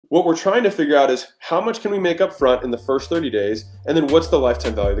What we're trying to figure out is how much can we make up front in the first 30 days, and then what's the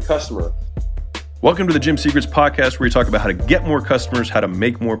lifetime value of the customer? Welcome to the Gym Secrets Podcast, where we talk about how to get more customers, how to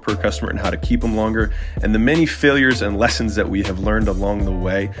make more per customer, and how to keep them longer, and the many failures and lessons that we have learned along the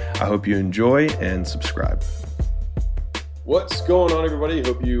way. I hope you enjoy and subscribe. What's going on, everybody?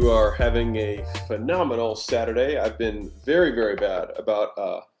 Hope you are having a phenomenal Saturday. I've been very bad about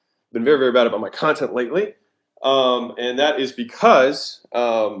my content lately, and that is because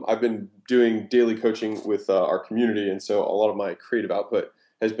I've been doing daily coaching with our community, and so a lot of my creative output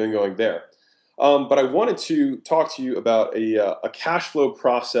has been going there. But I wanted to talk to you about a cash flow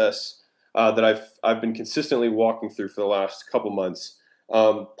process that I've been consistently walking through for the last couple months.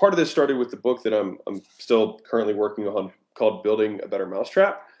 Part of this started with the book that I'm still currently working on called Building a Better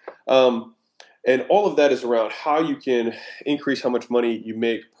Mousetrap. And all of that is around how you can increase how much money you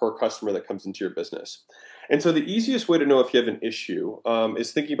make per customer that comes into your business. And so the easiest way to know if you have an issue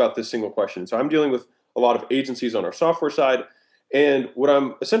is thinking about this single question. So I'm dealing with a lot of agencies on our software side. And what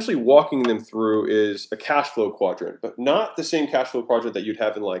I'm essentially walking them through is a cash flow quadrant, but not the same cash flow quadrant that you'd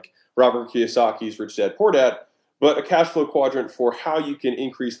have in like Robert Kiyosaki's Rich Dad Poor Dad, but a cash flow quadrant for how you can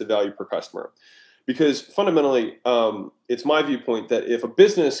increase the value per customer. Because fundamentally, it's my viewpoint that if a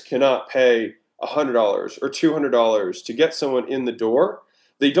business cannot pay $100 or $200 to get someone in the door,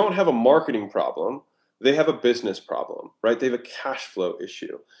 they don't have a marketing problem. They have a business problem, right? They have a cash flow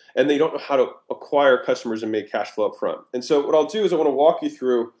issue, and they don't know how to acquire customers and make cash flow up front. And so what I'll do is I want to walk you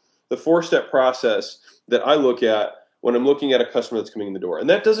through the 4-step process that I look at when I'm looking at a customer that's coming in the door. And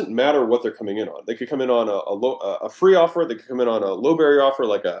that doesn't matter what they're coming in on. They could come in on a free offer. They could come in on a low barrier offer,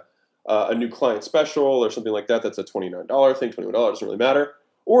 like a new client special or something like that. That's a $29 thing. $21 doesn't really matter.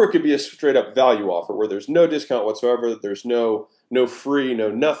 Or it could be a straight up value offer where there's no discount whatsoever. There's no free,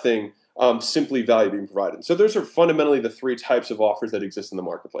 no nothing. Simply value being provided. So those are fundamentally the 3 types of offers that exist in the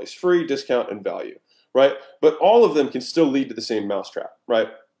marketplace: free, discount, and value, right? But all of them can still lead to the same mousetrap, right?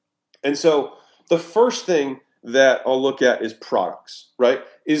 And so the first thing that I'll look at is products, right?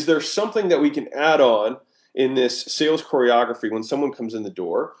 Is there something that we can add on in this sales choreography when someone comes in the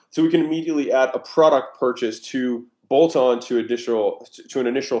door so we can immediately add a product purchase to bolt on to an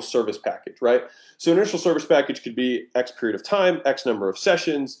initial service package, right? So an initial service package could be X period of time, X number of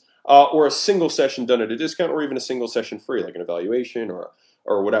sessions, or a single session done at a discount, or even a single session free, like an evaluation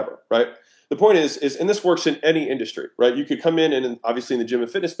or whatever, right? The point is, and this works in any industry, right? You could come in, and obviously in the gym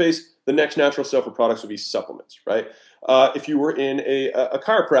and fitness space, the next natural sell for products would be supplements, right? If you were in a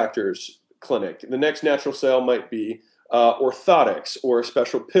chiropractor's clinic, the next natural sell might be orthotics or a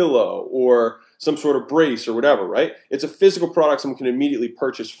special pillow or some sort of brace or whatever, right? It's a physical product someone can immediately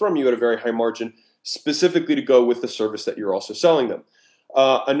purchase from you at a very high margin, specifically to go with the service that you're also selling them.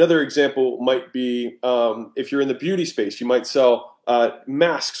 Another example might be if you're in the beauty space, you might sell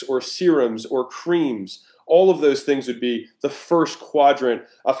masks or serums or creams. All of those things would be the first quadrant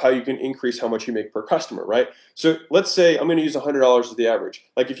of how you can increase how much you make per customer, right? So let's say I'm going to use $100 as the average.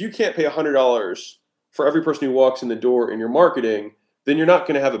 Like if you can't pay $100 for every person who walks in the door in your marketing, then you're not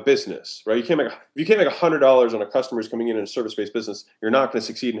going to have a business, right? If you can't make $100 on a customer who's coming in a service-based business, you're not going to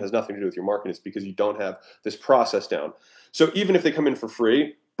succeed, and has nothing to do with your marketing. It's because you don't have this process down. So even if they come in for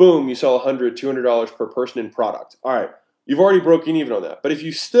free, boom, you sell $100, $200 per person in product. All right, you've already broken even on that. But if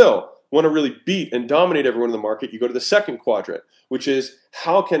you still want to really beat and dominate everyone in the market, you go to the second quadrant, which is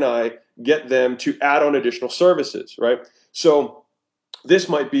how can I get them to add on additional services, right? So this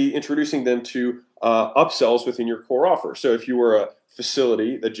might be introducing them to upsells within your core offer. So if you were a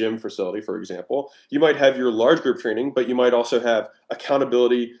facility, a gym facility, for example, you might have your large group training, but you might also have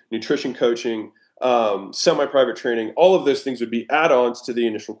accountability, nutrition coaching, semi-private training. All of those things would be add-ons to the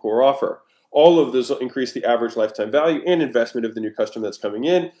initial core offer. All of those will increase the average lifetime value and investment of the new customer that's coming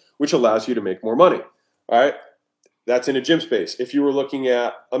in, which allows you to make more money. All right, that's in a gym space. If you were looking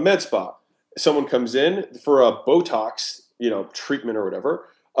at a med spa, someone comes in for a Botox, treatment or whatever.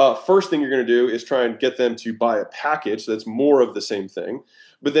 First thing you're going to do is try and get them to buy a package that's more of the same thing,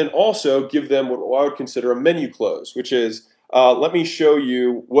 but then also give them what I would consider a menu close, which is let me show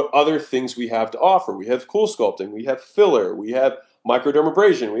you what other things we have to offer. We have cool sculpting, we have filler, we have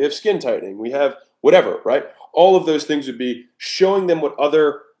microdermabrasion, we have skin tightening, we have whatever, right? All of those things would be showing them what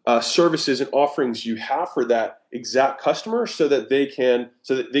other services and offerings you have for that exact customer so that they can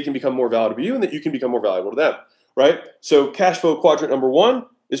become more valuable to you and that you can become more valuable to them, right? So cash flow quadrant number 1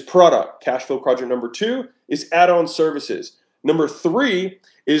 is product. Cash flow quadrant number 2 is add-on services. Number 3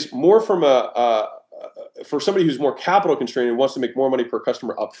 is more from for somebody who's more capital constrained and wants to make more money per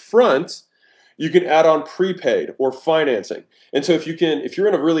customer up front. You can add on prepaid or financing. And so if you're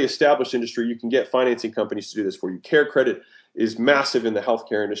in a really established industry, you can get financing companies to do this for you. Care Credit is massive in the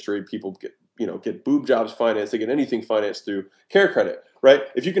healthcare industry. People get boob jobs financed. They get anything financed through Care Credit, right?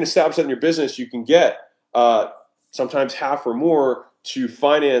 If you can establish that in your business, you can get sometimes half or more to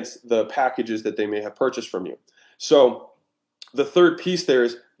finance the packages that they may have purchased from you. So the third piece there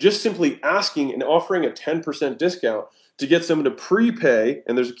is just simply asking and offering a 10% discount to get someone to prepay.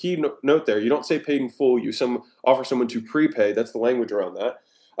 And there's a key note there. You don't say paid in full. You offer someone to prepay. That's the language around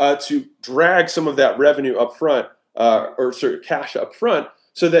that. To drag some of that revenue up front or cash up front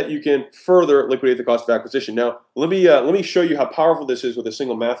so that you can further liquidate the cost of acquisition. Now, let me show you how powerful this is with a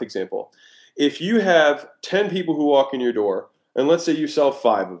single math example. If you have 10 people who walk in your door, and let's say you sell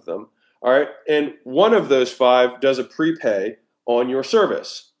 5 of them, all right, and one of those 5 does a prepay on your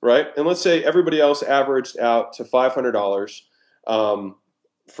service, right? And let's say everybody else averaged out to $500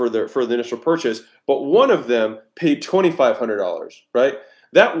 for the initial purchase, but one of them paid $2,500, right?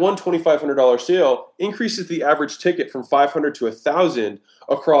 That one $2,500 sale increases the average ticket from $500 to $1,000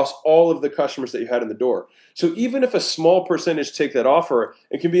 across all of the customers that you had in the door. So even if a small percentage take that offer,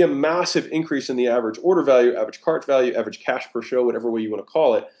 it can be a massive increase in the average order value, average cart value, average cash per show, whatever way you want to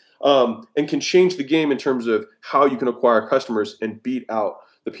call it, and can change the game in terms of how you can acquire customers and beat out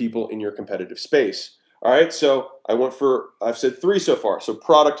the people in your competitive space. All right, so I've said 3 so far. So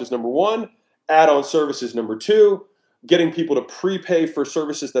product is number 1, add-on services number 2, getting people to prepay for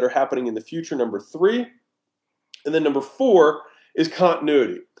services that are happening in the future, number 3. And then number 4 is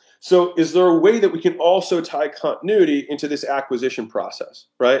continuity. So is there a way that we can also tie continuity into this acquisition process,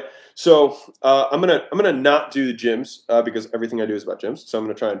 right? So I'm gonna not do the gyms because everything I do is about gyms. So I'm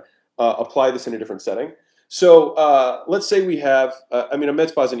gonna try and apply this in a different setting. So let's say we have, a med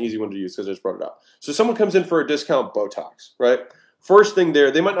spa is an easy one to use because I just brought it up. So someone comes in for a discount Botox, right? First thing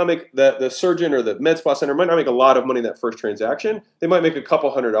there, they might not make, the surgeon or the med spa center might not make a lot of money in that first transaction. They might make a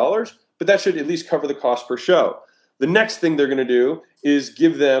couple $100s, but that should at least cover the cost per show. The next thing they're going to do is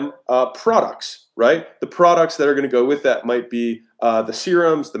give them products, right? The products that are going to go with that might be the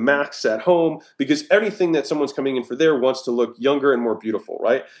serums, the masks at home, because everything that someone's coming in for there wants to look younger and more beautiful,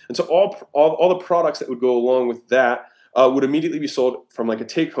 right? And so all the products that would go along with that would immediately be sold from like a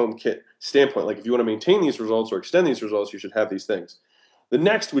take-home kit standpoint. Like if you want to maintain these results or extend these results, you should have these things. The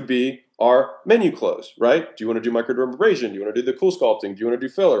next would be our menu close, right? Do you want to do microdermabrasion? Do you want to do the cool sculpting? Do you want to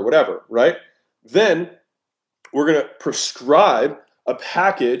do filler? Whatever, right? Then we're going to prescribe a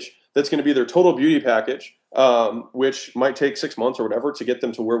package that's going to be their total beauty package, which might take 6 months or whatever to get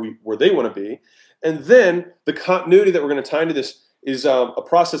them to where they want to be. And then the continuity that we're going to tie into this is a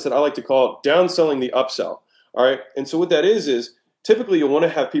process that I like to call downselling the upsell. All right. And so what that is typically you'll want to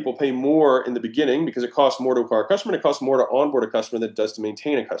have people pay more in the beginning because it costs more to acquire a customer and it costs more to onboard a customer than it does to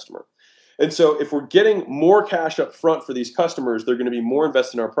maintain a customer. And so if we're getting more cash up front for these customers, they're going to be more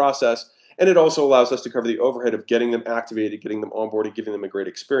invested in our process. And it also allows us to cover the overhead of getting them activated, getting them onboarded, giving them a great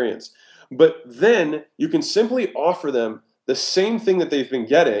experience. But then you can simply offer them the same thing that they've been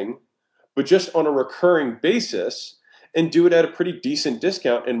getting, but just on a recurring basis, and do it at a pretty decent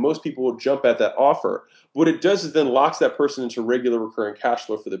discount, and most people will jump at that offer. What it does is then locks that person into regular recurring cash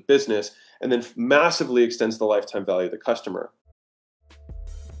flow for the business, and then massively extends the lifetime value of the customer.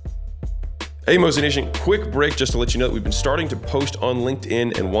 Hey Mosey Nation, quick break just to let you know that we've been starting to post on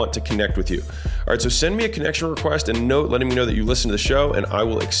LinkedIn and want to connect with you. All right, so send me a connection request and a note letting me know that you listen to the show and I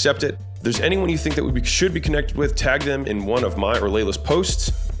will accept it. If there's anyone you think that we should be connected with, tag them in one of my or Layla's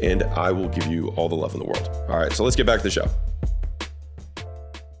posts and I will give you all the love in the world. All right, so let's get back to the show.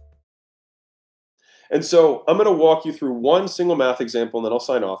 And so I'm going to walk you through one single math example and then I'll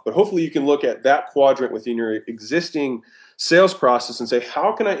sign off. But hopefully you can look at that quadrant within your existing sales process and say,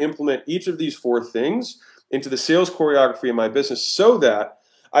 how can I implement each of these 4 things into the sales choreography of my business so that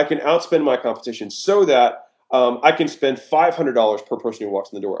I can outspend my competition, so that I can spend $500 per person who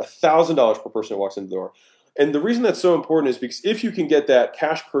walks in the door, $1,000 per person who walks in the door. And the reason that's so important is because if you can get that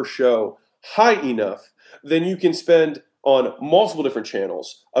cash per show high enough, then you can spend on multiple different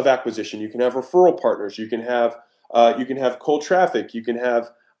channels of acquisition. You can have referral partners. You can have cold traffic. You can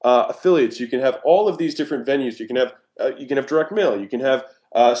have affiliates. You can have all of these different venues. You can have direct mail. You can have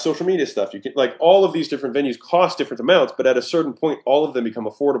social media stuff. You can, like, all of these different venues cost different amounts, but at a certain point, all of them become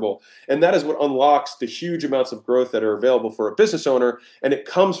affordable. And that is what unlocks the huge amounts of growth that are available for a business owner. And it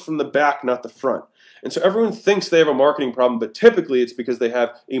comes from the back, not the front. And so everyone thinks they have a marketing problem, but typically it's because they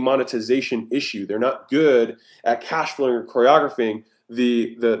have a monetization issue. They're not good at cash flowing or choreographing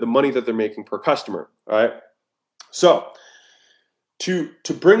the money that they're making per customer. All right. So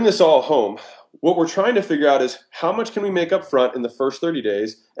To bring this all home, what we're trying to figure out is how much can we make up front in the first 30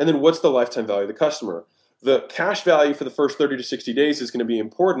 days, and then what's the lifetime value of the customer. The cash value for the first 30 to 60 days is going to be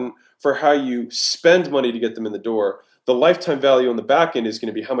important for how you spend money to get them in the door. The lifetime value on the back end is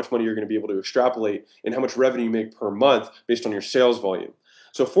going to be how much money you're going to be able to extrapolate and how much revenue you make per month based on your sales volume.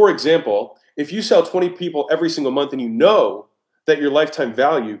 So for example, if you sell 20 people every single month and you know that your lifetime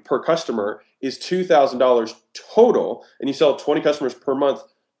value per customer is $2,000 total, and you sell 20 customers per month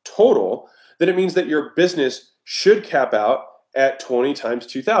total, then it means that your business should cap out at 20 times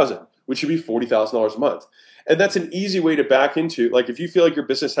 2,000, which should be $40,000 a month. And that's an easy way to back into, like, if you feel like your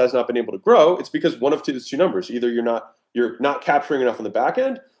business has not been able to grow, it's because one of two numbers. Either you're not capturing enough on the back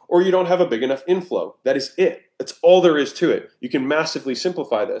end, or you don't have a big enough inflow. That is it. That's all there is to it. You can massively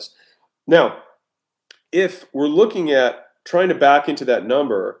simplify this. Now, if we're looking at trying to back into that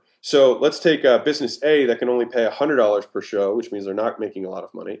number, so let's take business A that can only pay $100 per show, which means they're not making a lot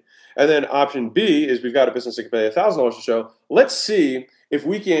of money. And then option B is we've got a business that can pay $1,000 a show. Let's see if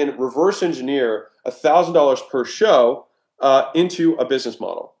we can reverse engineer $1,000 per show into a business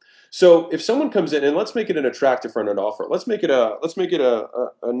model. So if someone comes in, and let's make it an attractive front-end offer. Let's make it a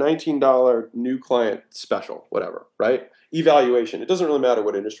 $19 new client special, whatever, right? Evaluation. It doesn't really matter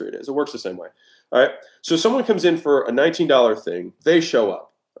what industry it is. It works the same way. All right. So someone comes in for a $19 thing. They show up.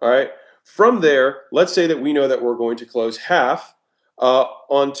 All right. From there, let's say that we know that we're going to close half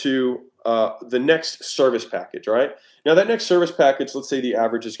onto the next service package. All right. Now that next service package, let's say the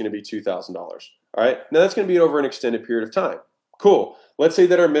average is going to be $2,000. All right. Now that's going to be over an extended period of time. Cool. Let's say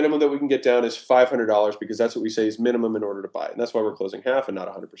that our minimum that we can get down is $500 because that's what we say is minimum in order to buy it. And that's why we're closing half and not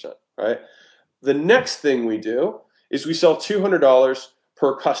 100%. All right. The next thing we do is we sell $200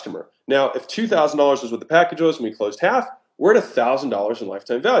 per customer. Now, if $2,000 is what the package was and we closed half, we're at $1,000 in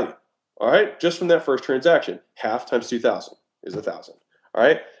lifetime value. All right. Just from that first transaction, half times 2,000 is 1,000. All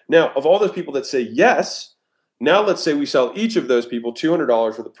right. Now, of all those people that say yes, now let's say we sell each of those people $200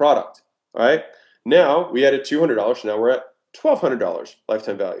 worth of product. All right. Now we added $200. So now we're at $1,200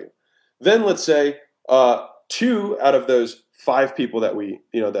 lifetime value. Then let's say 2 out of those 5 people that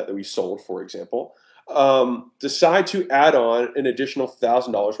we sold, for example, decide to add on an additional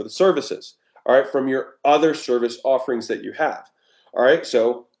 $1,000 worth of services. All right, from your other service offerings that you have. All right,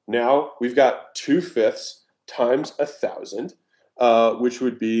 so now we've got 2/5 times 1,000, which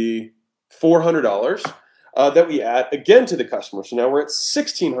would be $400 that we add again to the customer. So now we're at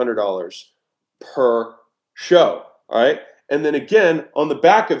 $1,600 per show. All right. And then again, on the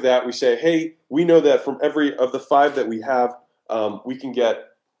back of that, we say, hey, we know that from every of the 5 that we have, we can get,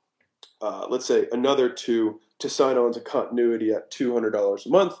 let's say, another 2 to sign on to continuity at $200 a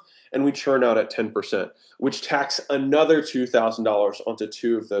month, and we churn out at 10%, which tacks another $2,000 onto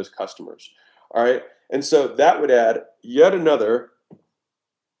 2 of those customers. All right. And so that would add yet another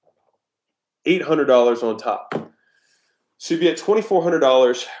 $800 on top. So you'd be at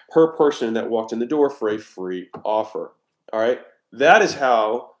 $2,400 per person that walked in the door for a free offer. All right. That is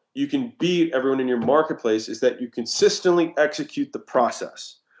how you can beat everyone in your marketplace, is that you consistently execute the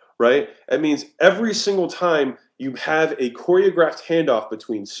process, right? That means every single time you have a choreographed handoff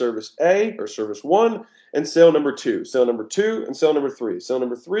between service A or service 1 and sale number 2, sale number 2 and sale number 3, sale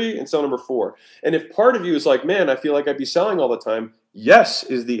number 3 and sale number 4. And if part of you is like, man, I feel like I'd be selling all the time, yes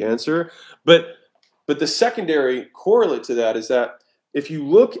is the answer. But the secondary correlate to that is that if you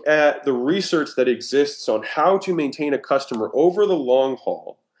look at the research that exists on how to maintain a customer over the long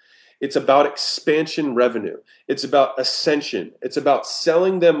haul, it's about expansion revenue. It's about ascension. It's about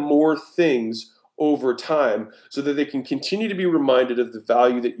selling them more things over time so that they can continue to be reminded of the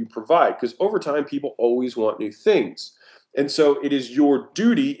value that you provide. Because over time, people always want new things. And so it is your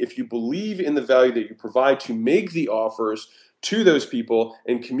duty, if you believe in the value that you provide, to make the offers to those people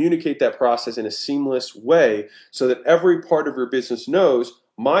and communicate that process in a seamless way so that every part of your business knows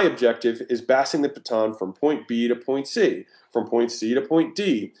my objective is passing the baton from point B to point C, from point C to point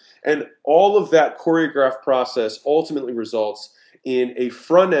D. And all of that choreographed process ultimately results in a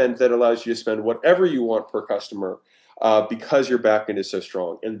front end that allows you to spend whatever you want per customer because your back end is so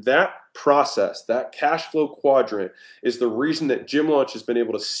strong. And that process, that cash flow quadrant, is the reason that Gym Launch has been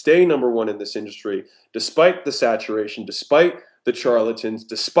able to stay number 1 in this industry, despite the saturation, despite the charlatans,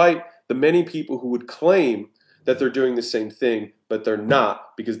 despite the many people who would claim that they're doing the same thing, but they're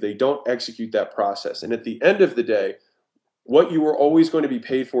not, because they don't execute that process. And at the end of the day, what you are always going to be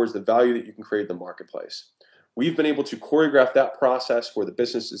paid for is the value that you can create in the marketplace. We've been able to choreograph that process for the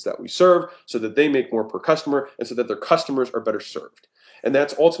businesses that we serve so that they make more per customer and so that their customers are better served. And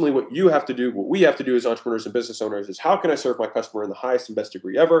that's ultimately what you have to do. What we have to do as entrepreneurs and business owners is, how can I serve my customer in the highest and best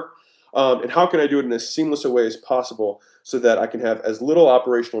degree ever? And how can I do it in as seamless a way as possible so that I can have as little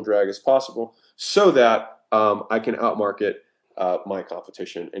operational drag as possible so that I can outmarket my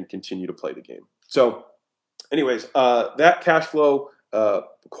competition and continue to play the game. So anyways, that cash flow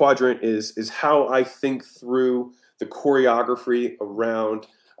quadrant is how I think through the choreography around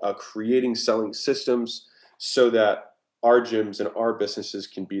creating selling systems so that our gyms and our businesses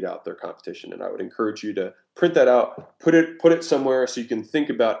can beat out their competition. And I would encourage you to print that out, put it somewhere so you can think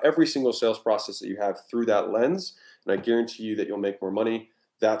about every single sales process that you have through that lens. And I guarantee you that you'll make more money.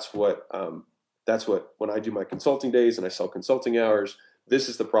 That's what when I do my consulting days and I sell consulting hours, this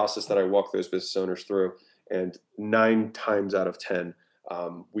is the process that I walk those business owners through. And 9 times out of 10,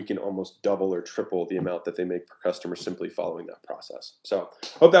 we can almost double or triple the amount that they make per customer simply following that process. So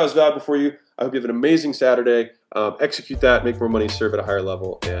hope that was valuable for you. I hope you have an amazing Saturday. Execute that, make more money, serve at a higher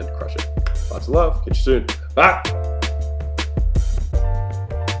level, and crush it. Lots of love. Catch you soon. Bye.